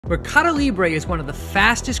Mercado Libre is one of the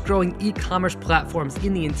fastest growing e-commerce platforms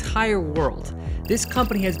in the entire world. This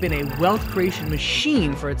company has been a wealth creation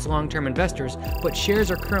machine for its long-term investors, but shares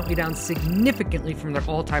are currently down significantly from their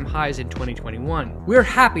all-time highs in 2021. We're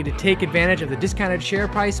happy to take advantage of the discounted share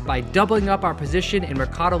price by doubling up our position in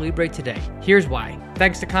Mercado Libre today. Here's why.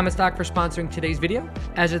 Thanks to Commonstock for sponsoring today's video.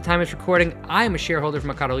 As of the time of recording, I am a shareholder of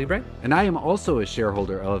Mercado Libre. And I am also a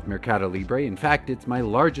shareholder of Mercado Libre. In fact, it's my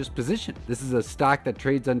largest position. This is a stock that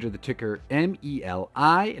trades under the ticker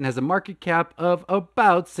MELI and has a market cap of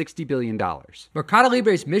about $60 billion. Mercado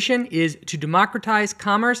Libre's mission is to democratize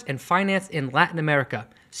commerce and finance in Latin America.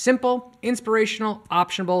 Simple, inspirational,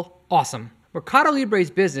 optionable, awesome. Mercado Libre's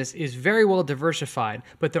business is very well diversified,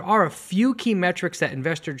 but there are a few key metrics that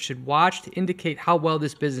investors should watch to indicate how well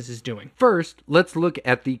this business is doing. First, let's look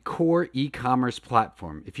at the core e-commerce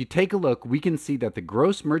platform. If you take a look, we can see that the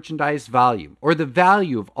gross merchandise volume, or the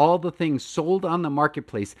value of all the things sold on the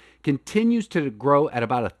marketplace, continues to grow at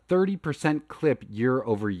about a 30% clip year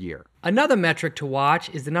over year. Another metric to watch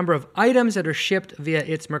is the number of items that are shipped via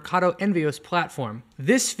its Mercado Envios platform.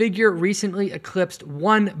 This figure recently eclipsed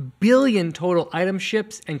 1 billion total item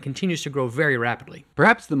ships and continues to grow very rapidly.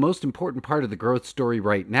 Perhaps the most important part of the growth story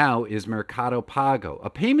right now is Mercado Pago, a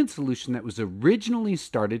payment solution that was originally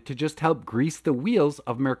started to just help grease the wheels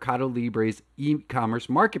of Mercado Libre's e-commerce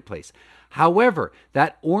marketplace. However,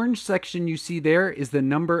 that orange section you see there is the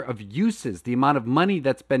number of uses, the amount of money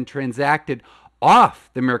that's been transacted off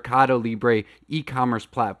the Mercado Libre e-commerce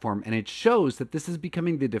platform, and it shows that this is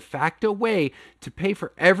becoming the de facto way to pay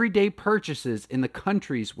for everyday purchases in the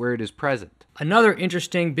countries where it is present. Another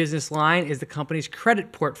interesting business line is the company's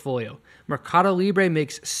credit portfolio. Mercado Libre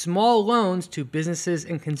makes small loans to businesses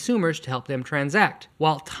and consumers to help them transact.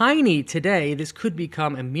 While tiny today, this could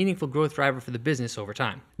become a meaningful growth driver for the business over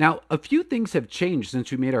time. Now, a few things have changed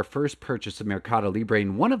since we made our first purchase of Mercado Libre,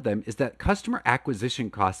 and one of them is that customer acquisition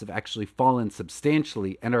costs have actually fallen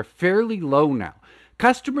substantially and are fairly low now.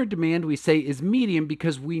 Customer demand, we say, is medium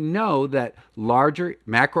because we know that larger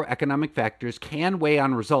macroeconomic factors can weigh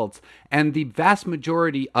on results, and the vast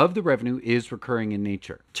majority of the revenue is recurring in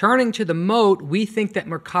nature. Turning to the moat, we think that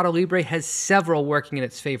Mercado Libre has several working in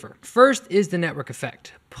its favor. First is the network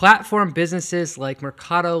effect. Platform businesses like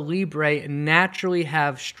Mercado Libre naturally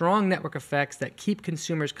have strong network effects that keep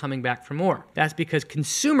consumers coming back for more. That's because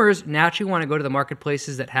consumers naturally want to go to the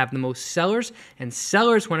marketplaces that have the most sellers, and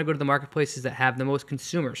sellers want to go to the marketplaces that have the most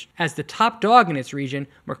consumers. As the top dog in its region,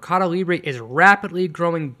 Mercado Libre is rapidly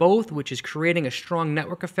growing both, which is creating a strong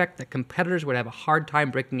network effect that competitors would have a hard time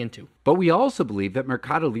breaking into. But we also believe that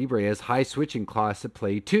Mercado Libre has high switching costs at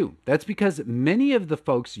play too. That's because many of the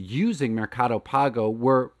folks using Mercado Pago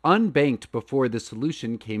were unbanked before the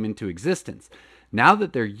solution came into existence. Now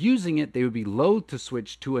that they're using it, they would be loath to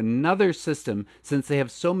switch to another system since they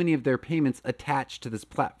have so many of their payments attached to this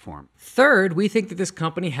platform. Third, we think that this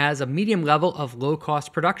company has a medium level of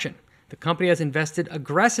low-cost production. The company has invested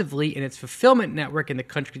aggressively in its fulfillment network in the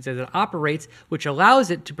countries that it operates, which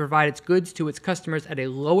allows it to provide its goods to its customers at a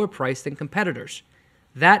lower price than competitors.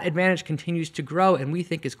 That advantage continues to grow and we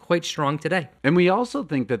think is quite strong today. And we also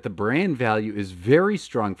think that the brand value is very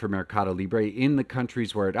strong for Mercado Libre in the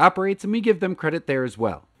countries where it operates, and we give them credit there as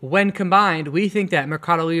well. When combined, we think that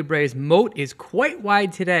Mercado Libre's moat is quite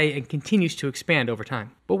wide today and continues to expand over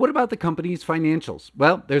time. But what about the company's financials?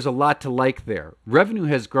 Well, there's a lot to like there. Revenue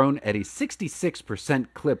has grown at a 66%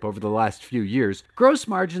 clip over the last few years. Gross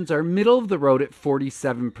margins are middle of the road at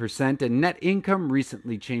 47%, and net income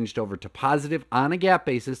recently changed over to positive on a GAAP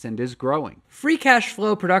basis and is growing. Free cash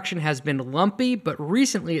flow production has been lumpy, but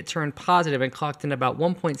recently it turned positive and clocked in about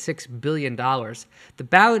 $1.6 billion. The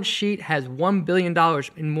balance sheet has $1 billion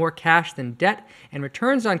in more cash than debt, and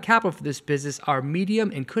returns on capital for this business are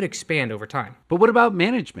medium and could expand over time. But what about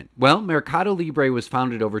management? Well, Mercado Libre was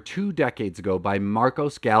founded over 2 decades ago by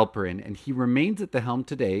Marcos Galperin, and he remains at the helm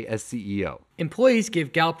today as CEO. Employees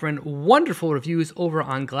give Galperin wonderful reviews over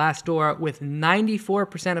on Glassdoor, with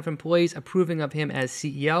 94% of employees approving of him as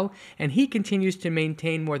CEO, and he continues to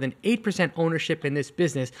maintain more than 8% ownership in this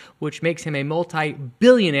business, which makes him a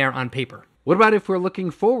multi-billionaire on paper. What about if we're looking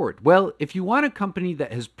forward? Well, if you want a company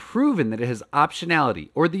that has proven that it has optionality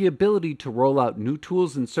or the ability to roll out new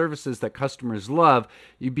tools and services that customers love,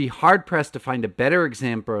 you'd be hard-pressed to find a better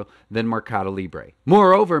example than Mercado Libre.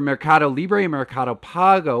 Moreover, Mercado Libre and Mercado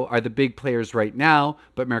Pago are the big players right now,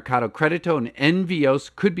 but Mercado Crédito and Envios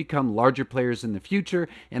could become larger players in the future,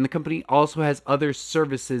 and the company also has other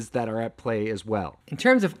services that are at play as well. In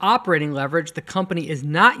terms of operating leverage, the company is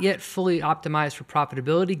not yet fully optimized for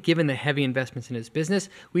profitability given the heavy investment investments in his business.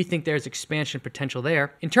 We think there's expansion potential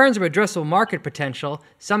there. In terms of addressable market potential,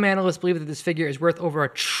 some analysts believe that this figure is worth over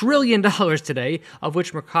 $1 trillion today, of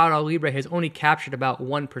which Mercado Libre has only captured about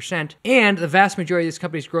 1%, and the vast majority of this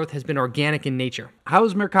company's growth has been organic in nature. How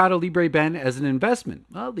has Mercado Libre been as an investment?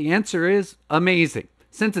 Well, the answer is amazing.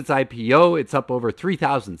 Since its IPO, it's up over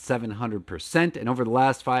 3,700%, and over the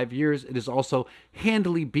last 5 years, it is also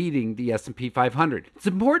handily beating the S&P 500. It's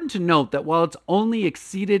important to note that while it's only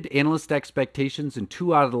exceeded analyst expectations in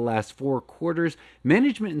 2 out of the last 4 quarters,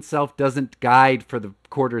 management itself doesn't guide for the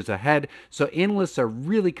quarters ahead, so analysts are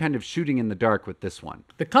really kind of shooting in the dark with this one.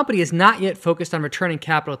 The company is not yet focused on returning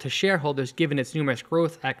capital to shareholders given its numerous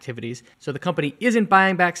growth activities, so the company isn't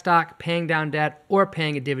buying back stock, paying down debt, or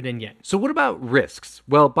paying a dividend yet. So what about risks?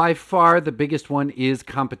 Well, by far the biggest one is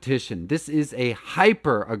competition. This is a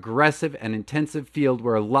hyper-aggressive and intensive field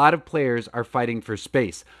where a lot of players are fighting for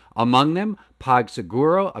space. Among them,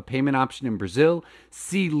 PagSeguro, a payment option in Brazil,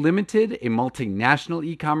 C Limited, a multinational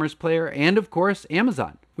e-commerce player, and of course,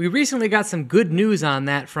 Amazon. We recently got some good news on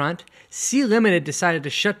that front. C Limited decided to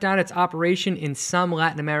shut down its operation in some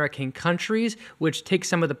Latin American countries, which takes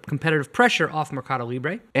some of the competitive pressure off Mercado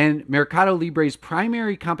Libre. And Mercado Libre's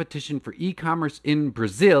primary competition for e-commerce in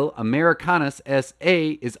Brazil, Americanas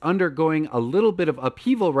SA, is undergoing a little bit of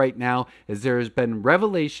upheaval right now as there has been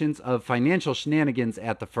revelations of financial shenanigans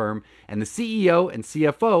at the firm, and the CEO and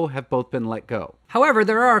CFO have both been let go. However,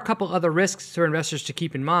 there are a couple other risks for investors to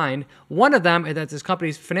keep in mind. One of them is that this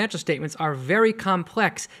company's financial statements are very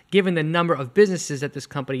complex given the number of businesses that this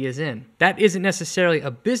company is in. That isn't necessarily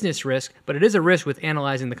a business risk, but it is a risk with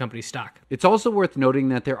analyzing the company's stock. It's also worth noting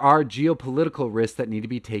that there are geopolitical risks that need to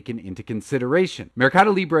be taken into consideration.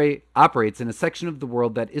 Mercado Libre operates in a section of the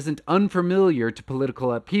world that isn't unfamiliar to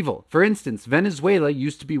political upheaval. For instance, Venezuela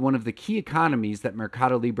used to be one of the key economies that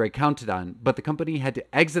Mercado Libre counted on, but the company had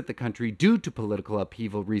to exit the country due to political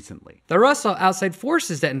upheaval recently. There are also outside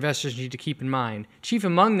forces that investors need to keep in mind. Chief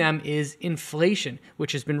among them is inflation,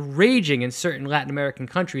 which has been raging in certain Latin American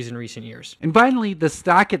countries in recent years. And finally, the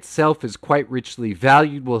stock itself is quite richly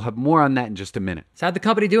valued. We'll have more on that in just a minute. So how'd the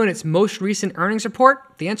company do in its most recent earnings report?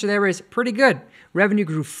 The answer there is pretty good. Revenue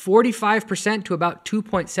grew 45% to about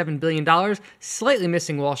 $2.7 billion, slightly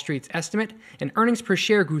missing Wall Street's estimate, and earnings per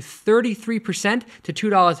share grew 33% to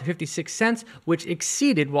 $2.56, which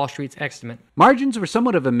exceeded Wall Street's estimate. Margins were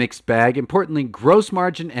somewhat of a mixed bag. Importantly, gross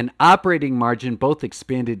margin and operating margin both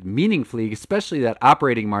expanded meaningfully, especially that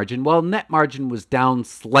operating margin, while net margin was down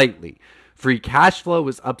slightly. Free cash flow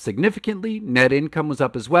was up significantly, net income was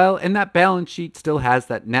up as well, and that balance sheet still has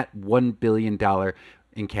that net $1 billion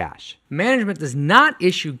in cash. Management does not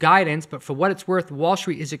issue guidance, but for what it's worth, Wall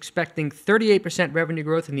Street is expecting 38% revenue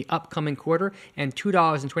growth in the upcoming quarter and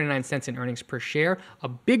 $2.29 in earnings per share, a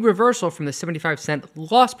big reversal from the 75-cent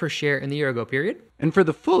loss per share in the year-ago period. And for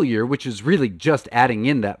the full year, which is really just adding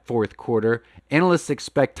in that fourth quarter, analysts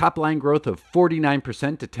expect top-line growth of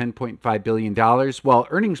 49% to $10.5 billion, while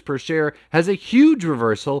earnings per share has a huge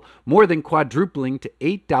reversal, more than quadrupling to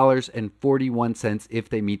 $8.41 if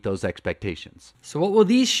they meet those expectations. So what will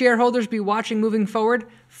these shareholders be watching moving forward?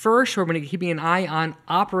 First, we're going to be keeping an eye on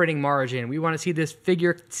operating margin. We want to see this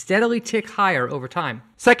figure steadily tick higher over time.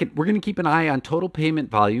 Second, we're going to keep an eye on total payment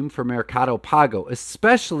volume for Mercado Pago,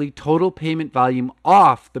 especially total payment volume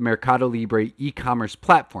off the Mercado Libre e-commerce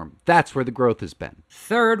platform. That's where the growth has been.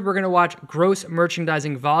 Third, we're going to watch gross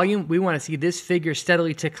merchandising volume. We want to see this figure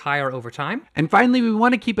steadily tick higher over time. And finally, we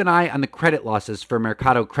want to keep an eye on the credit losses for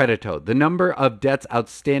Mercado Crédito. The number of debts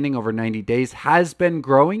outstanding over 90 days has been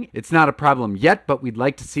growing. It's not a problem yet, but we'd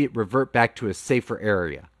like to see it revert back to a safer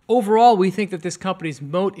area. Overall, we think that this company's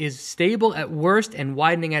moat is stable at worst and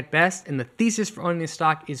widening at best, and the thesis for owning this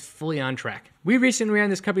stock is fully on track. We recently ran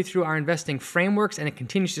this company through our investing frameworks, and it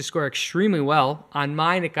continues to score extremely well. On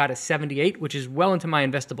mine, it got a 78, which is well into my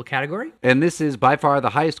investable category. And this is by far the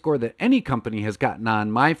highest score that any company has gotten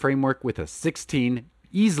on my framework, with a 16,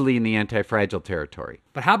 easily in the anti-fragile territory.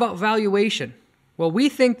 But how about valuation? Well, we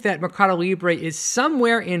think that Mercado Libre is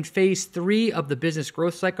somewhere in phase 3 of the business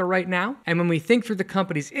growth cycle right now. And when we think through the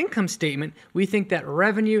company's income statement, we think that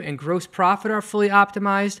revenue and gross profit are fully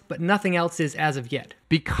optimized, but nothing else is as of yet.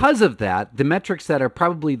 Because of that, the metrics that are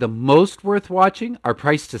probably the most worth watching are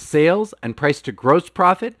price to sales and price to gross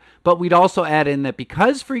profit. But we'd also add in that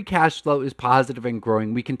because free cash flow is positive and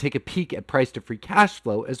growing, we can take a peek at price to free cash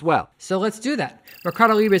flow as well. So let's do that.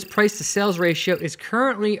 Mercado Libre's price to sales ratio is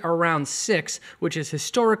currently around 6, which is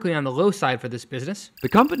historically on the low side for this business. The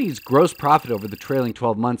company's gross profit over the trailing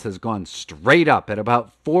 12 months has gone straight up at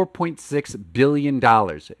about $4.6 billion.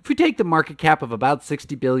 If we take the market cap of about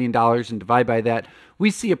 $60 billion and divide by that, we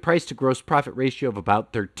see a price to gross profit ratio of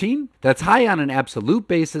about 13. That's high on an absolute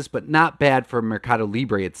basis, but not bad for Mercado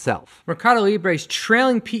Libre itself. Mercado Libre's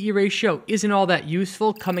trailing PE ratio isn't all that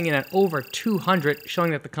useful, coming in at over 200, showing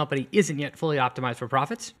that the company isn't yet fully optimized for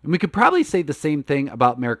profits. And we could probably say the same thing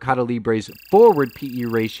about Mercado Libre's forward PE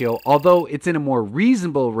ratio, although it's in a more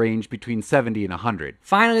reasonable range between 70 and 100.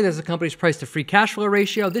 Finally, there's the company's price to free cash flow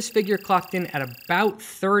ratio. This figure clocked in at about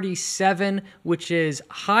 37, which is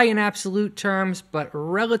high in absolute terms, but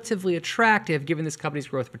relatively attractive given this company's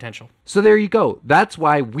growth potential. So there you go. That's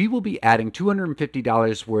why we will be adding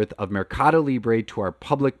 $250 worth of Mercado Libre to our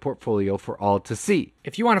public portfolio for all to see.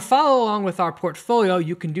 If you want to follow along with our portfolio,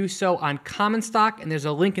 you can do so on Commonstock, and there's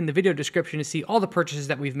a link in the video description to see all the purchases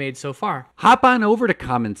that we've made so far. Hop on over to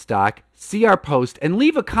Commonstock, see our post, and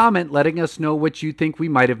leave a comment letting us know what you think we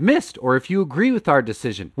might have missed, or if you agree with our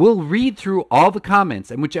decision. We'll read through all the comments,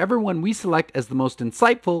 and whichever one we select as the most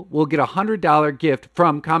insightful will get a $100 gift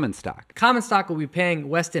from Commonstock. Commonstock will be paying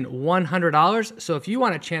Weston $100, so if you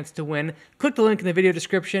want a chance to win, click the link in the video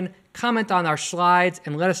description, comment on our slides,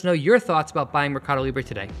 and let us know your thoughts about buying Mercado Libre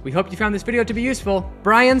today. We hope you found this video to be useful.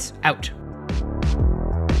 Brian's out.